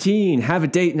 18, have a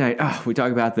date night. Oh, we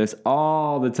talk about this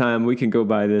all the time. We can go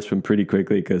by this one pretty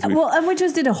quickly because and we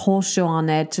just did a whole show on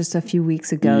it just a few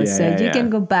weeks ago. You can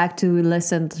go back to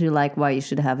listen to like why you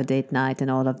should have a date night and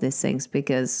all of these things,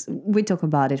 because we talk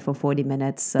about it for 40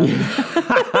 minutes. So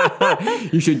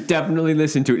you should definitely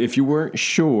listen to it. If you weren't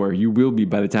sure, you will be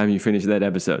by the time you finish that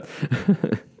episode.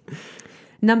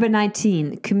 Number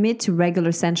 19, commit to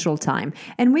regular sensual time.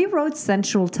 And we wrote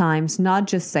sensual times, not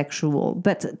just sexual,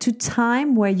 but to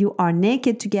time where you are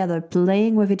naked together,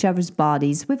 playing with each other's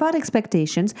bodies without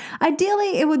expectations.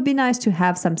 Ideally, it would be nice to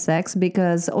have some sex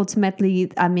because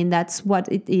ultimately, I mean, that's what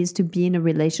it is to be in a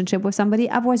relationship with somebody.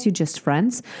 Otherwise, you're just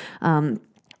friends.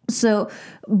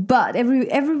 But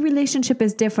every relationship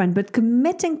is different, but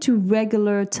committing to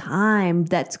regular time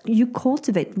that you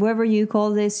cultivate, whether you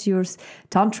call this your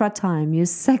tantra time, your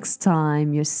sex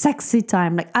time, your sexy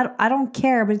time, like I don't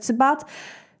care, but it's about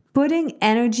putting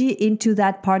energy into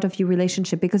that part of your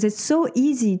relationship because it's so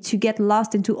easy to get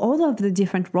lost into all of the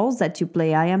different roles that you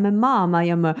play. I am a mom, I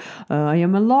am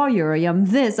a lawyer, I am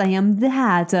this, I am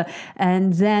that.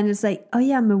 And then it's like, oh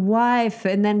yeah, I'm a wife.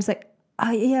 And then it's like,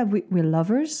 oh yeah, we're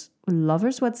lovers.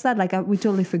 Lovers, what's that? Like we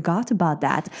totally forgot about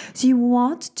that. So you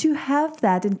want to have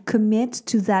that and commit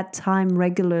to that time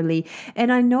regularly.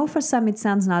 And I know for some it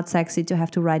sounds not sexy to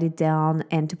have to write it down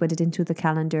and to put it into the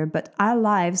calendar, but our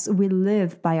lives, we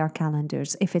live by our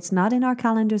calendars. If it's not in our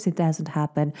calendars, it doesn't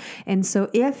happen. And so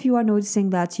if you are noticing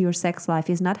that your sex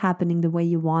life is not happening the way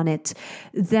you want it,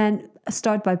 then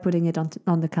start by putting it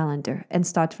on the calendar and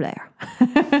start there.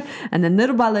 And then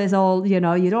little by little, you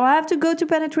don't have to go to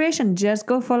penetration. Just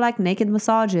go for like naked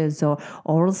massages or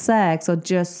oral sex or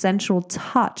just sensual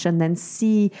touch and then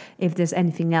see if there's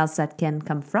anything else that can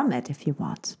come from it if you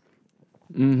want.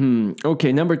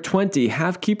 Okay, number 20,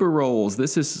 have keeper roles.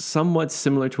 This is somewhat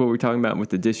similar to what we're talking about with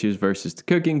the dishes versus the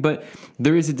cooking, but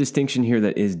there is a distinction here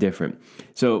that is different.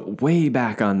 So way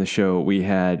back on the show, we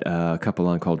had a couple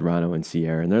on called Rano and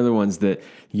Sierra, and they're the ones that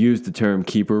use the term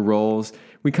keeper roles.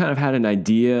 We kind of had an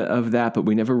idea of that, but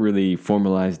we never really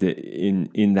formalized it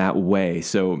in that way.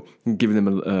 So giving them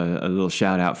a little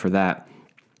shout out for that.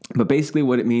 But basically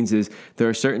what it means is there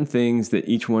are certain things that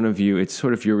each one of you, it's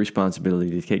sort of your responsibility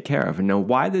to take care of. And now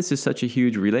why this is such a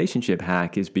huge relationship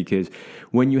hack is because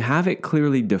when you have it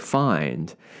clearly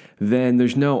defined, then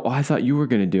there's no, oh, I thought you were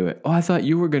going to do it. Oh, I thought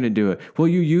you were going to do it. Well,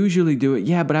 you usually do it.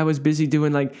 Yeah, but I was busy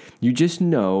doing you just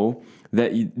know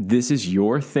that this is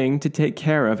your thing to take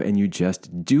care of and you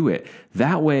just do it.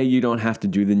 That way you don't have to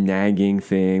do the nagging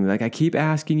thing. Like I keep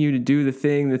asking you to do the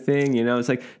thing, it's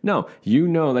like, no,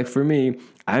 like for me,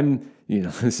 I'm,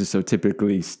 this is so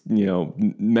typically,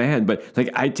 man, but like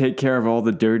I take care of all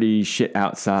the dirty shit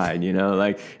outside,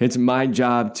 like it's my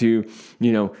job to,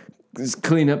 just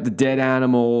clean up the dead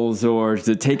animals or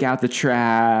to take out the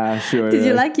trash. Or Did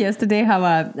you like yesterday how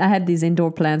I had these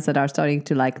indoor plants that are starting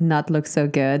to not look so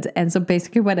good? And so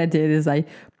basically what I did is I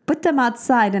put them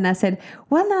outside and I said,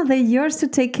 well, now they're yours to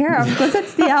take care of because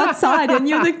it's the outside and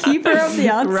you're the keeper of the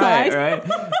outside. Right.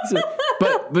 So,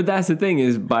 but that's the thing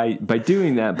is by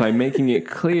doing that, by making it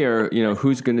clear,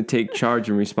 who's going to take charge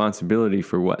and responsibility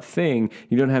for what thing,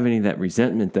 you don't have any of that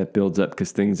resentment that builds up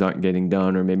because things aren't getting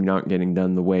done or maybe not getting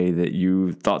done the way that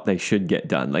you thought they should get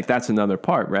done. Like that's another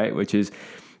part, right? Which is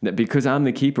that because I'm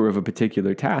the keeper of a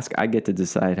particular task, I get to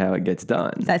decide how it gets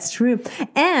done. That's true.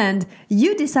 And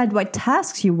you decide what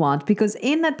tasks you want because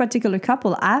in that particular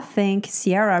couple, I think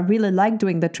Sierra really liked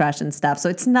doing the trash and stuff. So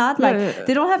it's not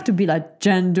they don't have to be like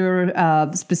gender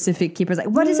specific keepers. Like,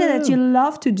 what is it that you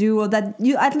love to do or that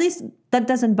you at least that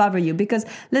doesn't bother you? Because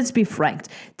let's be frank,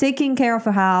 taking care of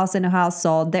a house and a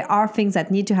household, there are things that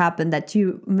need to happen that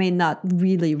you may not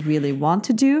really, really want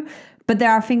to do. But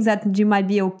there are things that you might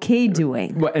be okay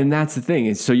doing. Well, and that's the thing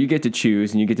is, so you get to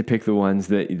choose and you get to pick the ones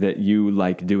that you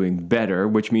like doing better,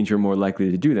 which means you're more likely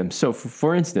to do them. So,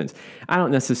 for instance, I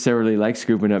don't necessarily like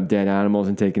scooping up dead animals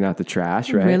and taking out the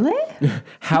trash, right? Really?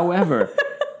 However,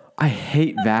 I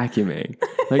hate vacuuming.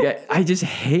 Like, I just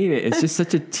hate it. It's just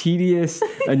such a tedious,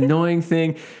 annoying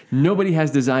thing. Nobody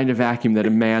has designed a vacuum that a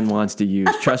man wants to use.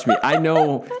 Trust me, I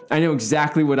know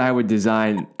exactly what I would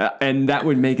design, and that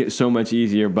would make it so much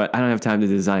easier, but I don't have time to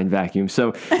design vacuums.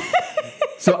 So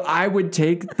I would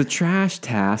take the trash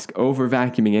task over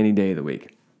vacuuming any day of the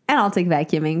week. And I'll take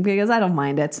vacuuming because I don't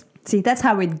mind it. See, that's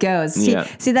how it goes.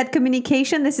 See that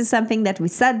communication, this is something that we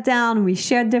sat down, we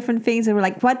shared different things, and we're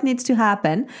like, what needs to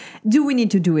happen? Do we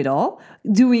need to do it all?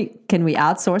 Can we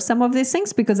outsource some of these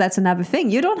things? Because that's another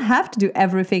thing. You don't have to do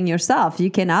everything yourself.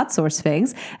 You can outsource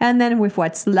things. And then with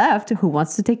what's left, who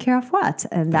wants to take care of what?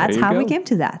 And that's how we came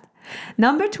to that.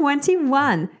 Number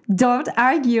 21, don't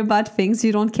argue about things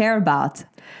you don't care about.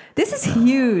 This is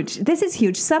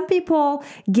huge. Some people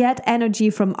get energy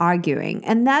from arguing,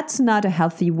 and that's not a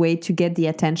healthy way to get the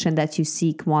attention that you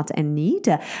seek, want, and need.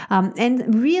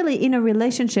 And really, in a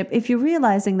relationship, if you're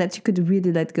realizing that you could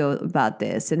really let go about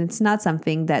this, and it's not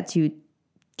something that you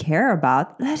care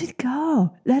about, let it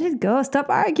go. Stop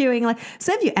arguing.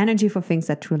 Save your energy for things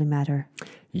that truly matter.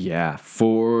 Yeah,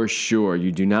 for sure.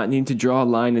 You do not need to draw a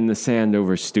line in the sand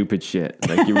over stupid shit.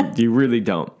 Like you really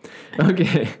don't.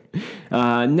 Okay.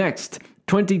 Next,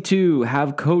 22.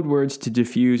 Have code words to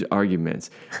diffuse arguments.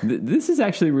 This is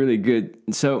actually really good.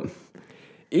 So,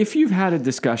 if you've had a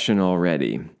discussion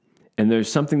already, and there's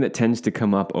something that tends to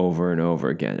come up over and over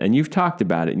again, and you've talked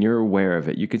about it and you're aware of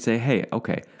it, you could say, "Hey,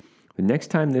 okay, the next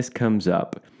time this comes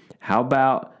up, how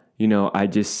about I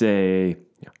just say."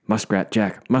 Muskrat,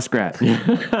 Jack, muskrat.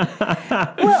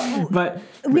 Well, but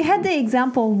we had the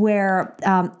example where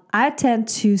I tend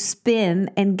to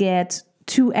spin and get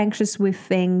too anxious with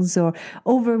things or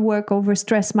overwork,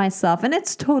 overstress myself, and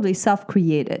it's totally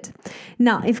self-created.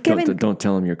 Now, if Kevin... Don't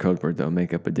tell him your code word, though.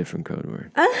 Make up a different code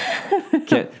word.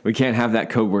 We can't have that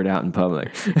code word out in public.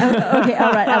 Okay,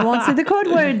 all right. I won't say the code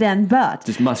word then, but...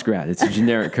 Just muskrat. It's a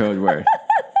generic code word.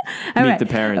 Meet the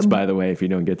parents, by the way, if you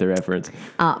don't get the reference.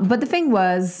 But the thing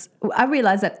was, I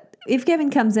realized that if Kevin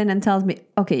comes in and tells me,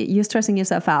 okay, you're stressing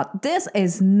yourself out, this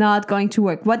is not going to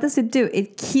work. What does it do?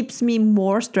 It keeps me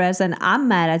more stressed and I'm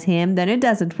mad at him. Then it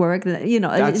doesn't work.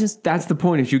 That's the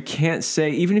point. Is you can't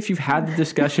say, even if you've had the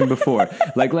discussion before,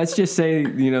 like let's just say,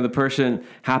 the person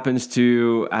happens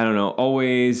to, I don't know,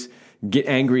 always get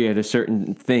angry at a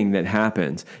certain thing that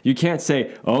happens. You can't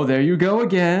say, oh, there you go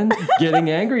again, getting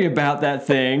angry about that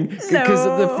thing. Because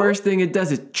the first thing it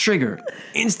does is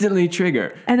instantly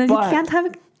trigger. And then you can't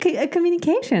have a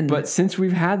communication. But since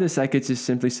we've had this, I could just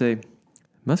simply say,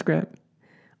 muskrat.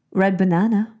 Red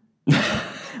banana.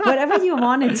 Whatever you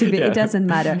want it to be, It doesn't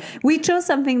matter. We chose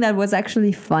something that was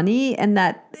actually funny and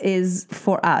that is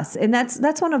for us. And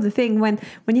that's one of the things when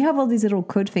you have all these little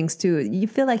code things too, you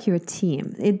feel like you're a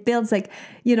team. It builds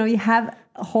you have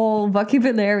a whole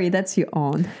vocabulary that's your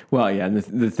own. Well, yeah, and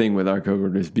the thing with our code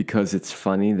word is because it's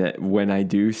funny that when I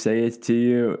do say it to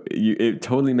you, it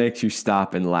totally makes you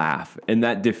stop and laugh. And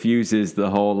that diffuses the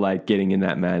whole getting in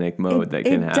that manic mode that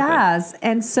can happen. It does.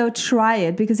 And so try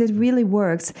it because it really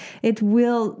works. It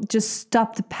will just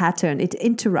stop the pattern. It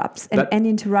interrupts and any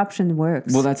interruption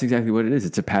works. Well, that's exactly what it is.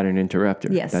 It's a pattern interrupter.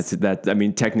 Yes.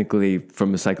 Technically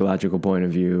from a psychological point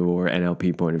of view or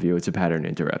NLP point of view, it's a pattern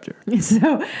interrupter.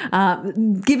 So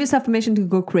give yourself permission to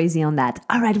go crazy on that.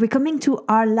 All right, we're coming to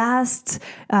our last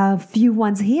few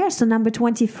ones here. So number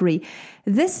 23.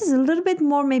 This is a little bit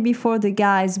more maybe for the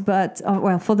guys, but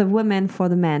for the women, for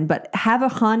the men, but have a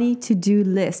honey to-do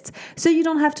list so you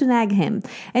don't have to nag him.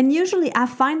 And usually I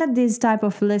find that these type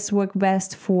of lists work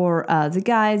best for the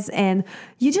guys, and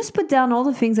you just put down all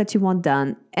the things that you want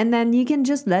done, and then you can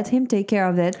just let him take care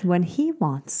of it when he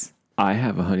wants. I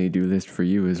have a honey-do list for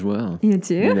you as well. You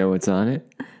too? You know what's on it?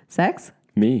 Sex?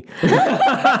 Me.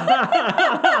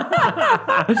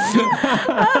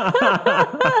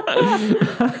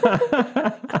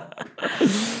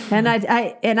 And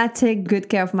I take good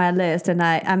care of my list, and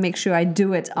I make sure I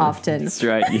do it often. That's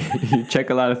right. You check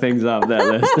a lot of things off that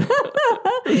list.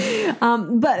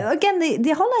 But again,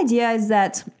 the whole idea is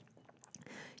that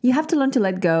you have to learn to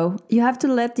let go. You have to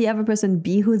let the other person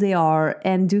be who they are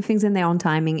and do things in their own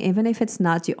timing, even if it's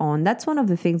not your own. That's one of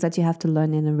the things that you have to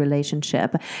learn in a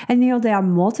relationship. And, there are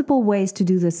multiple ways to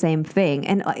do the same thing.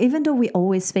 And even though we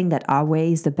always think that our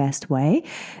way is the best way,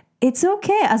 it's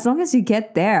okay as long as you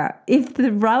get there. If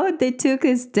the route they took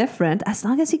is different, as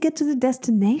long as you get to the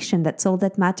destination, that's all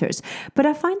that matters. But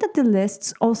I find that the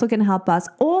lists also can help us.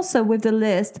 Also with the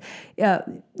list,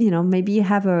 maybe you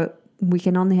have we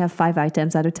can only have 5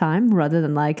 items at a time rather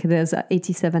than there's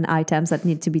 87 items that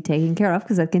need to be taken care of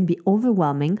because that can be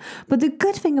overwhelming. But the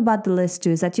good thing about the list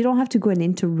too is that you don't have to go and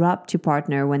interrupt your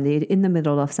partner when they're in the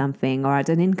middle of something or at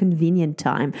an inconvenient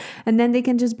time. And then they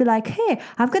can just be like, hey,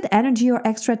 I've got energy or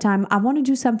extra time. I want to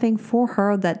do something for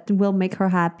her that will make her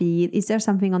happy. Is there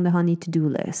something on the honey to-do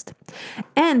list?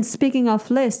 And speaking of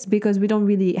lists, because we don't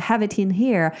really have it in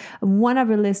here, one of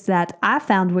the lists that I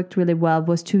found worked really well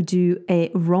was to do a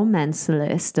romance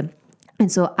list. And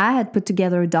so I had put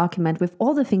together a document with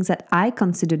all the things that I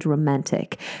considered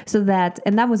romantic. And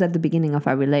that was at the beginning of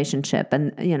our relationship.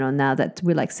 And, now that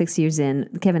we're 6 years in,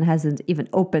 Kevin hasn't even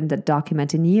opened the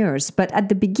document in years. But at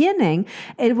the beginning,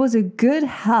 it was a good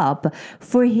help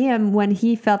for him when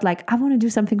he felt like, I want to do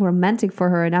something romantic for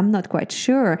her and I'm not quite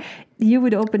sure. You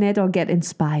would open it or get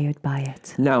inspired by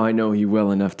it. Now I know you well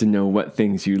enough to know what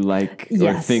things you like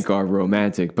or think are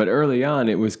romantic. But early on,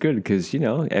 it was good because,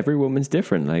 every woman's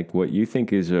different. What you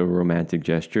think is a romantic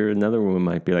gesture, another woman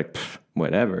might be like,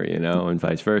 whatever, and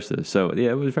vice versa. So, yeah,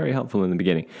 it was very helpful in the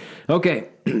beginning. Okay,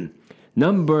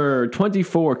 number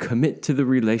 24, commit to the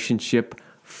relationship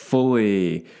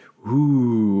fully.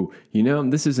 Ooh,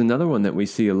 this is another one that we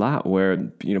see a lot where,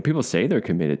 people say they're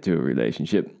committed to a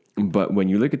relationship. But when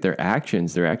you look at their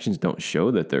actions don't show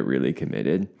that they're really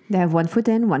committed. They have one foot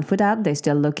in, one foot out. They're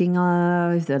still looking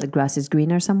if the grass is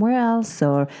greener somewhere else,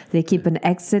 or they keep an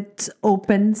exit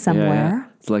open somewhere.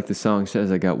 It's like the song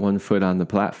says, I got one foot on the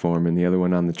platform and the other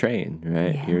one on the train,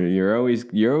 right? Yeah. You're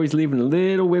always leaving a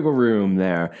little wiggle room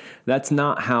there. That's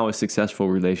not how a successful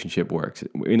relationship works.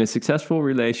 In a successful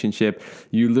relationship,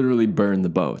 you literally burn the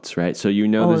boats, right? So you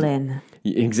know All in.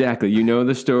 Exactly. You know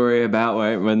the story about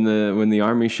when the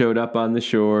army showed up on the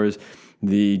shores,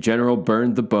 the general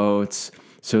burned the boats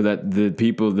so that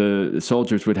the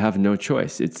soldiers would have no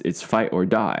choice. It's fight or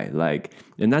die.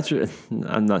 And that's,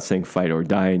 I'm not saying fight or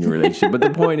die in your relationship, but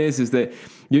the point is that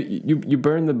you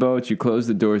burn the boats, you close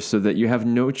the doors so that you have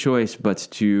no choice but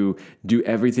to do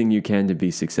everything you can to be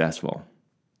successful.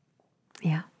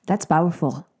 Yeah, that's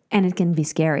powerful. And it can be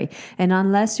scary. And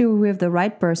unless you're with the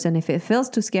right person, if it feels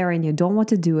too scary and you don't want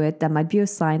to do it, that might be a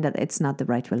sign that it's not the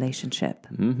right relationship.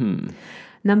 Mm-hmm.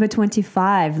 Number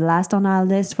 25, last on our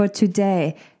list for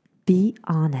today, be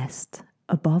honest.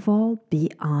 Above all, be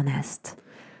honest.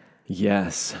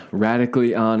 Yes,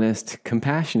 radically honest,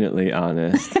 compassionately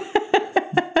honest.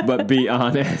 But be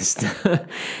honest.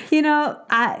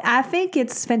 I think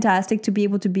it's fantastic to be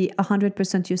able to be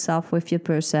 100% yourself with your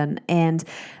person. And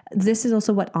this is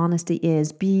also what honesty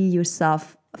is. Be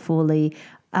yourself fully.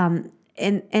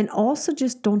 And also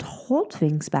just don't hold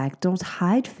things back. Don't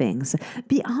hide things.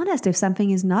 Be honest if something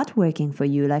is not working for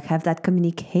you. Like have that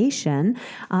communication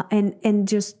and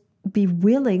just be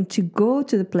willing to go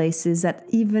to the places that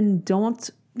even don't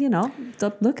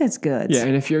look as good. Yeah,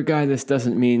 and if you're a guy, this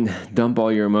doesn't mean dump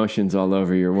all your emotions all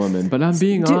over your woman. But I'm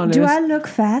being honest. Do I look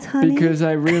fat, honey? Because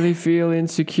I really feel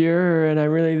insecure, and I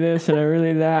really this, and I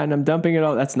really that, and I'm dumping it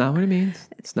all. That's not what it means.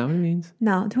 It's not what it means.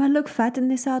 No. Do I look fat in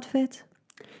this outfit?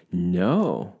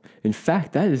 No. In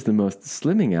fact, that is the most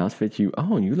slimming outfit you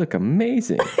own. You look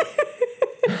amazing.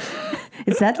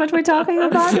 Is that what we're talking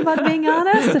about being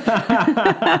honest?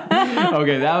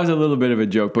 Okay, that was a little bit of a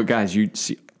joke. But guys,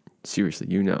 seriously,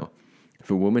 if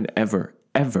a woman ever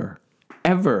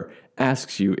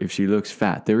asks you if she looks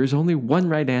fat, there is only one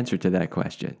right answer to that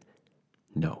question.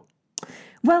 No.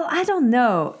 Well, I don't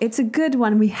know. It's a good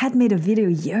one. We had made a video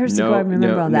years ago. I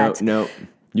remember that. No.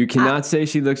 You cannot say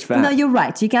she looks fat. No, you're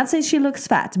right. You can't say she looks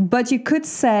fat. But you could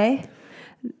say,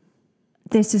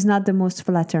 this is not the most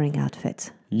flattering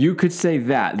outfit. You could say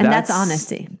that. And that's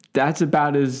honesty. That's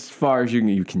about as far as you can.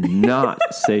 You cannot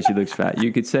say she looks fat.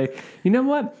 You could say, you know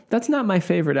what? That's not my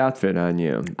favorite outfit on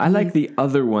you. I like the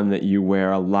other one that you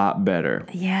wear a lot better.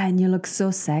 Yeah, and you look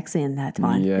so sexy in that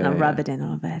one. Yeah, I'll rub it in a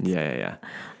little bit. Yeah.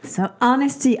 So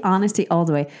honesty all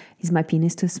the way. Is my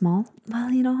penis too small? Well,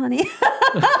 honey.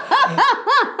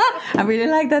 I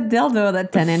really like that dildo,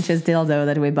 that 10 inches dildo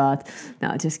that we bought.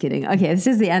 No, just kidding. Okay, this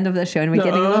is the end of the show and we're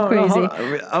getting a little crazy.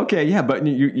 Okay, yeah, but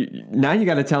now you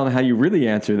got to tell them how you really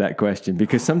answer that question,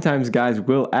 because sometimes guys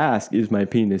will ask, is my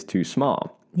penis too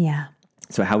small? Yeah.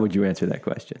 So how would you answer that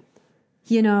question?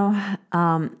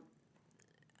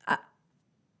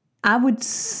 I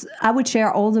would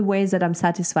share all the ways that I'm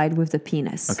satisfied with the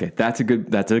penis. Okay, that's a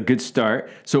good start.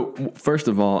 So first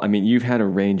of all, you've had a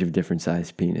range of different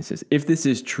sized penises. If this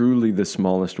is truly the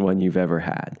smallest one you've ever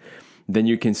had, then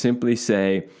you can simply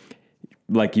say,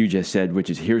 like you just said,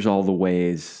 which is here's all the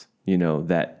ways,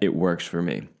 that it works for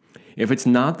me. If it's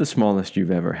not the smallest you've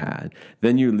ever had,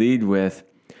 then you lead with,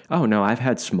 oh no, I've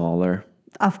had smaller.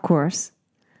 Of course.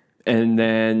 And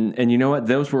you know what?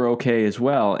 Those were okay as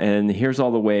well. And here's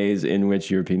all the ways in which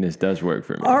your penis does work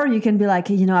for me. Or you can be like,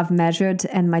 I've measured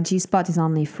and my G-spot is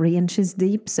only 3 inches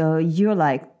deep. So you're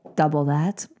like double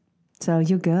that. So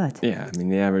you're good. Yeah.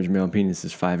 The average male penis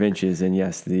is 5 inches. And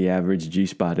yes, the average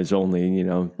G-spot is only,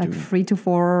 like 3 to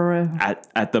 4.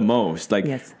 At the most.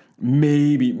 Yes.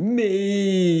 Maybe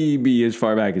as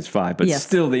far back as 5. But yes.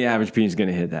 Still the average penis is going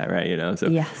to hit that, right? So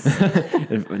yes.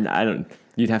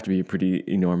 You'd have to be a pretty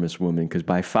enormous woman, because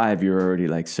by 5 you're already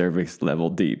like cervix level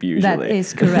deep usually. That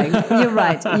is correct. You're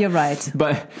right.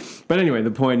 But anyway,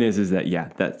 the point is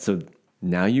that so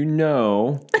now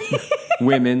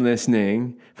women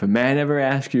listening, if a man ever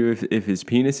asks you if his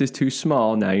penis is too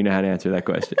small, now you know how to answer that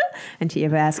question. And she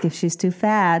ever asks if she's too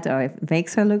fat or if it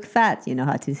makes her look fat, you know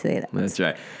how to say that. That's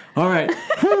right. All right.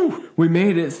 Whew, we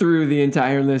made it through the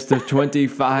entire list of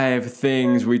 25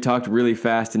 things. We talked really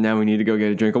fast, and now we need to go get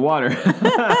a drink of water.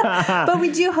 But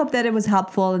we do hope that it was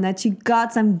helpful and that you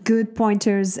got some good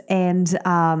pointers and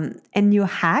new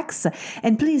hacks.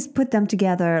 And please put them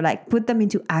together, put them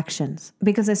into actions,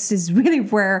 because this is really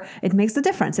where it makes the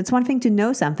difference. It's one thing to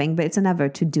know something, but it's another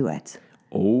to do it.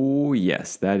 Oh,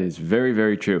 yes, that is very,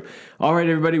 very true. All right,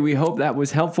 everybody, we hope that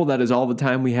was helpful. That is all the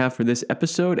time we have for this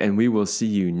episode, and we will see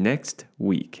you next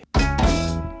week.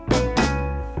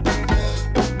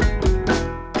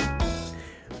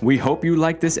 We hope you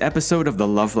liked this episode of the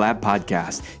Love Lab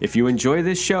podcast. If you enjoy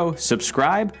this show,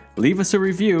 subscribe, leave us a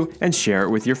review, and share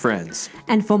it with your friends.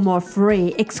 And for more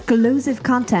free, exclusive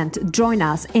content, join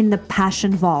us in the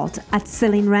Passion Vault at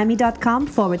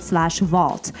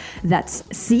CelineRemy.com/vault. That's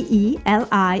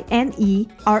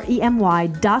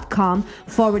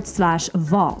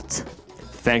CelineRemy.com/vault.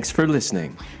 Thanks for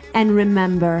listening. And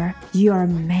remember, you're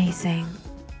amazing.